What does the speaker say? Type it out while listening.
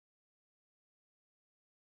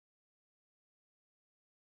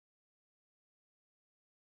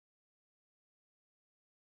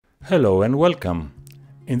Hello and welcome!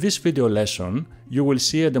 In this video lesson, you will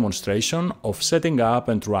see a demonstration of setting up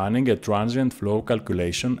and running a transient flow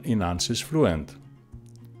calculation in Ansys Fluent.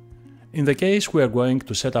 In the case we are going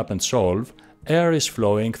to set up and solve, air is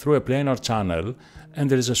flowing through a planar channel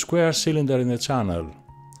and there is a square cylinder in the channel.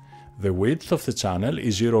 The width of the channel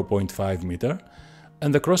is 0.5 meter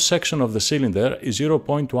and the cross-section of the cylinder is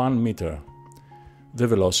 0.1 meter. The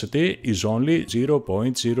velocity is only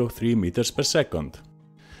 0.03 meters per second.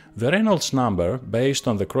 The Reynolds number, based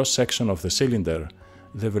on the cross-section of the cylinder,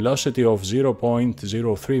 the velocity of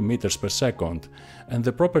 0.03 meters per second, and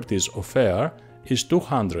the properties of air is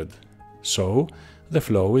 200, so the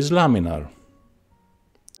flow is laminar.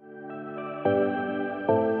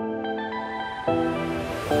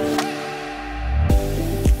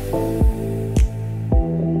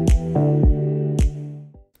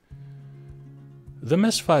 The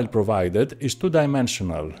mesh file provided is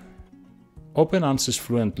two-dimensional. Open Ansys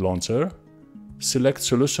Fluent Launcher, select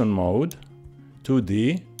Solution Mode,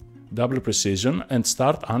 2D, Double Precision and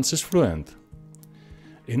start Ansys Fluent.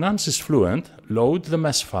 In Ansys Fluent, load the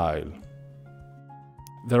mesh file.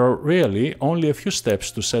 There are really only a few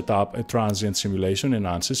steps to set up a transient simulation in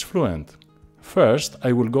Ansys Fluent. First,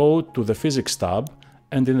 I will go to the Physics tab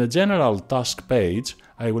and in the General Task page,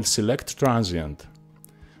 I will select Transient.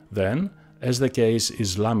 Then, as the case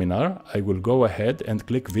is laminar, I will go ahead and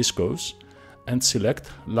click Viscose and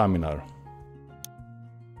select laminar.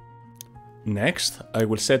 Next, I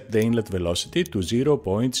will set the inlet velocity to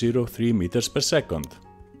 0.03 meters per second.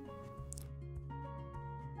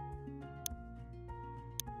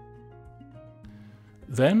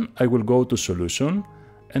 Then I will go to Solution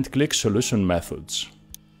and click Solution Methods.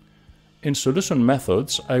 In Solution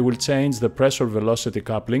Methods, I will change the pressure-velocity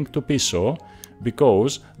coupling to piezo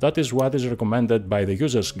because that is what is recommended by the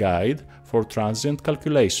user's guide for transient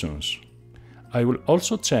calculations. I will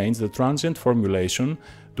also change the transient formulation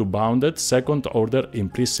to bounded second-order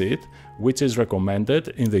implicit, which is recommended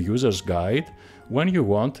in the user's guide when you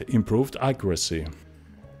want improved accuracy.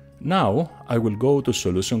 Now, I will go to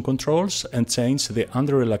Solution Controls and change the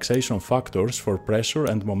under-relaxation factors for pressure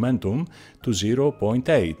and momentum to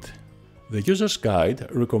 0.8. The user's guide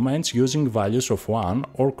recommends using values of 1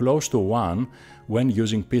 or close to 1 when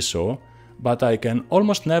using piezo, but I can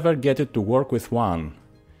almost never get it to work with 1.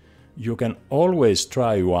 You can always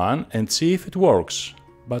try 1 and see if it works,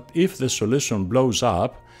 but if the solution blows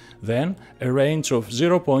up, then a range of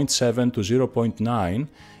 0.7 to 0.9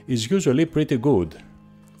 is usually pretty good.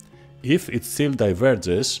 If it still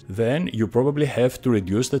diverges, then you probably have to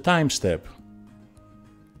reduce the time step.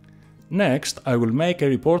 Next, I will make a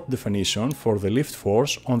report definition for the lift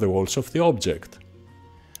force on the walls of the object.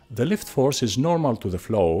 The lift force is normal to the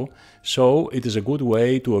flow, so it is a good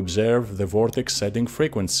way to observe the vortex setting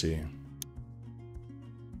frequency.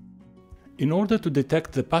 In order to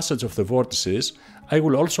detect the passage of the vortices, I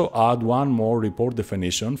will also add one more report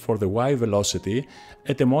definition for the y velocity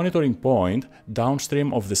at a monitoring point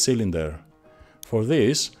downstream of the cylinder. For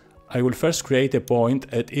this, I will first create a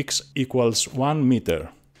point at x equals 1 meter.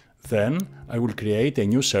 Then, I will create a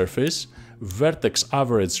new surface, vertex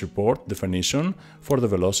average report definition for the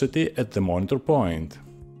velocity at the monitor point.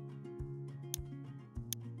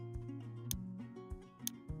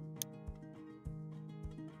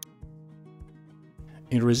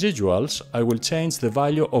 In residuals, I will change the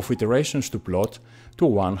value of iterations to plot to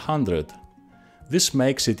 100. This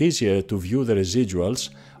makes it easier to view the residuals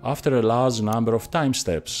after a large number of time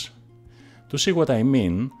steps. To see what I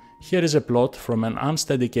mean, here is a plot from an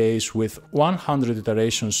unsteady case with 100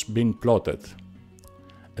 iterations being plotted.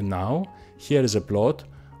 And now, here is a plot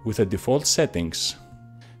with the default settings.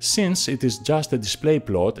 Since it is just a display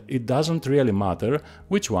plot, it doesn't really matter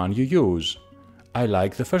which one you use. I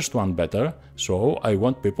like the first one better, so I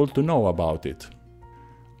want people to know about it.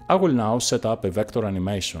 I will now set up a vector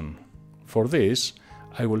animation. For this,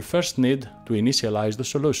 I will first need to initialize the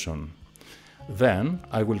solution. Then,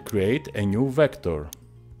 I will create a new vector.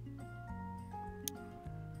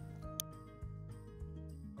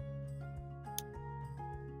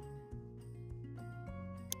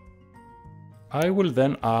 I will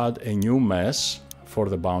then add a new mesh for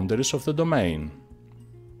the boundaries of the domain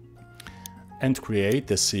and create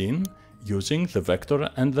a scene using the vector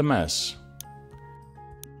and the mesh.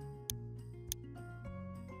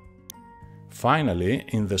 Finally,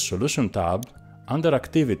 in the Solution tab, under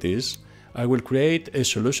Activities, I will create a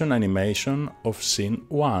solution animation of Scene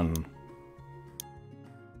 1.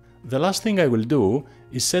 The last thing I will do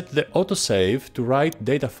is set the autosave to write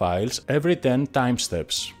data files every 10 time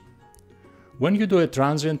steps. When you do a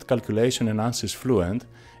transient calculation in Ansys Fluent,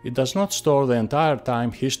 it does not store the entire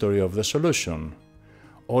time history of the solution.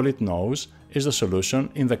 all it knows is the solution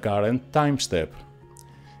in the current time step.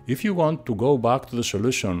 If you want to go back to the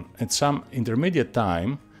solution at some intermediate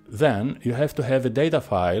time, then you have to have a data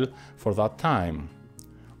file for that time.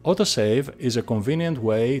 Autosave is a convenient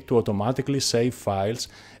way to automatically save files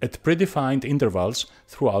at predefined intervals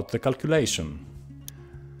throughout the calculation.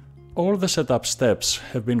 All the setup steps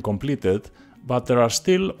have been completed, but there are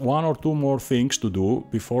still one or two more things to do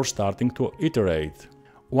before starting to iterate.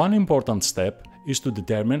 One important step is to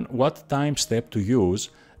determine what time step to use,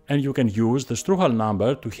 and you can use the Struhal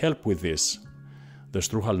number to help with this. The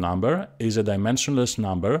Struhal number is a dimensionless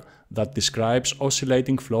number that describes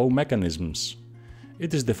oscillating flow mechanisms.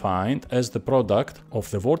 It is defined as the product of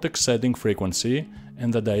the vortex setting frequency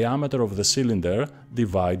and the diameter of the cylinder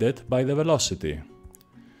divided by the velocity.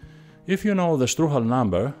 If you know the Struhal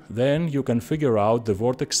number, then you can figure out the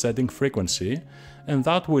vortex setting frequency, and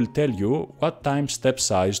that will tell you what time step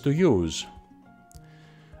size to use.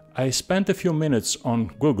 I spent a few minutes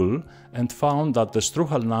on Google and found that the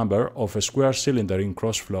Struhal number of a square cylinder in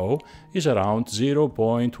crossflow is around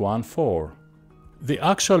 0.14. The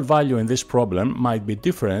actual value in this problem might be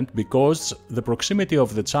different because the proximity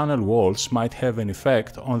of the channel walls might have an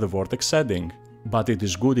effect on the vortex setting, but it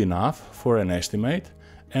is good enough for an estimate,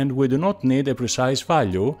 and we do not need a precise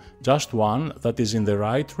value, just one that is in the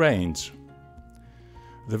right range.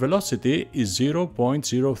 The velocity is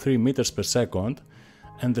 0.03 meters per second,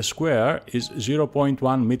 and the square is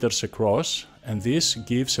 0.1 meters across, and this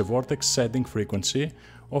gives a vortex setting frequency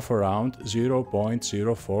of around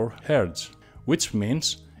 0.04 Hz, which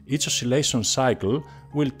means each oscillation cycle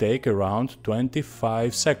will take around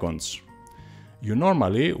 25 seconds. You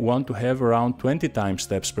normally want to have around 20 time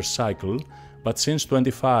steps per cycle, but since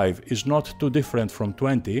 25 is not too different from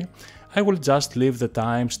 20, I will just leave the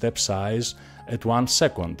time step size at 1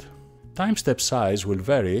 second. Time step size will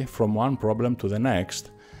vary from one problem to the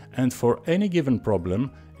next, and for any given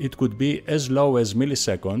problem it could be as low as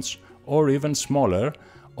milliseconds or even smaller,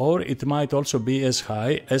 or it might also be as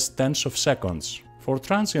high as tens of seconds. For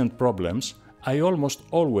transient problems, I almost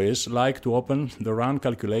always like to open the Run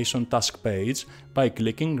Calculation task page by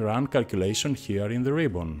clicking Run Calculation here in the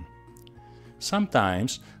ribbon.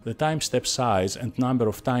 Sometimes the time step size and number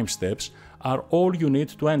of time steps are all you need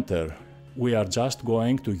to enter. We are just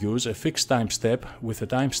going to use a fixed time step with a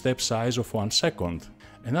time step size of 1 second.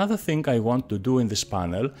 Another thing I want to do in this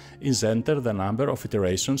panel is enter the number of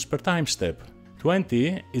iterations per time step.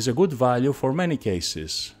 20 is a good value for many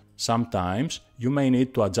cases. Sometimes you may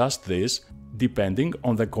need to adjust this depending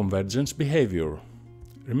on the convergence behavior.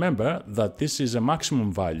 Remember that this is a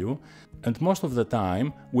maximum value, and most of the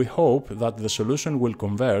time we hope that the solution will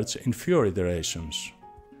converge in fewer iterations.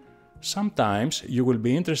 Sometimes you will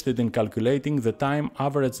be interested in calculating the time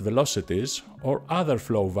average velocities or other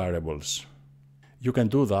flow variables. You can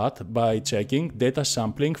do that by checking data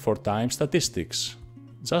sampling for time statistics.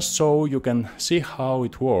 Just so you can see how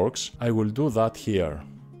it works, I will do that here.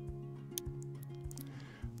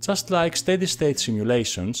 Just like steady-state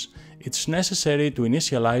simulations, it's necessary to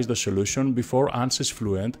initialize the solution before Ansys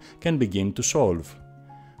Fluent can begin to solve.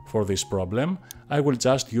 For this problem, I will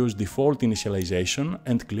just use default initialization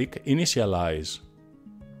and click Initialize.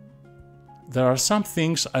 There are some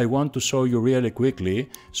things I want to show you really quickly,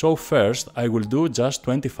 so first I will do just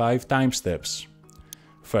 25 time steps.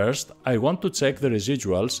 First, I want to check the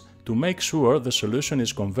residuals to make sure the solution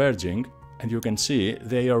is converging, and you can see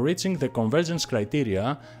they are reaching the convergence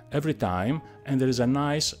criteria every time, and there is a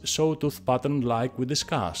nice sawtooth pattern like we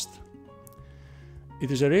discussed. It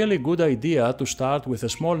is a really good idea to start with a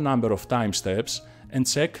small number of time steps and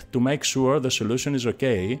check to make sure the solution is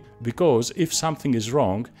okay, because if something is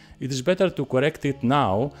wrong, it is better to correct it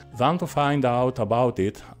now than to find out about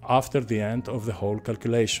it after the end of the whole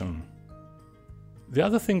calculation. The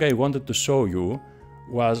other thing I wanted to show you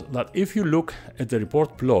was that if you look at the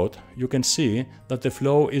report plot, you can see that the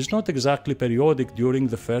flow is not exactly periodic during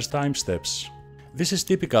the first time steps. This is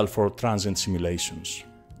typical for transient simulations.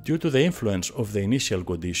 Due to the influence of the initial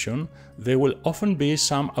condition, there will often be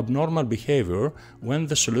some abnormal behavior when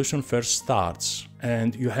the solution first starts,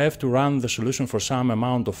 and you have to run the solution for some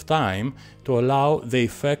amount of time to allow the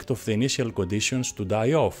effect of the initial conditions to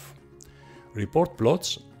die off. Report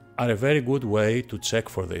plots are a very good way to check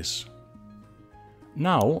for this.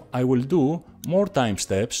 Now I will do more time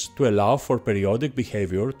steps to allow for periodic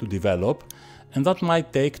behavior to develop, and that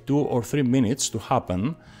might take 2 or 3 minutes to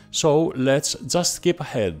happen, so let's just skip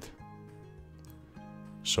ahead.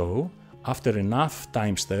 So, after enough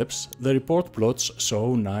time steps, the report plots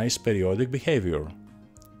show nice periodic behavior.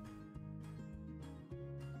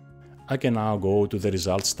 I can now go to the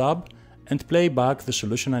Results tab and play back the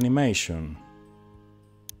solution animation.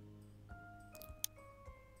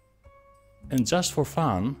 And just for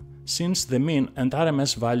fun, since the mean and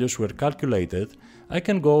RMS values were calculated, I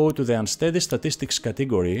can go to the unsteady statistics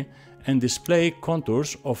category and display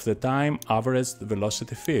contours of the time averaged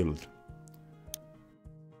velocity field.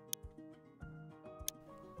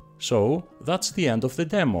 So, that's the end of the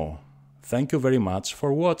demo. Thank you very much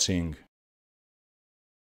for watching.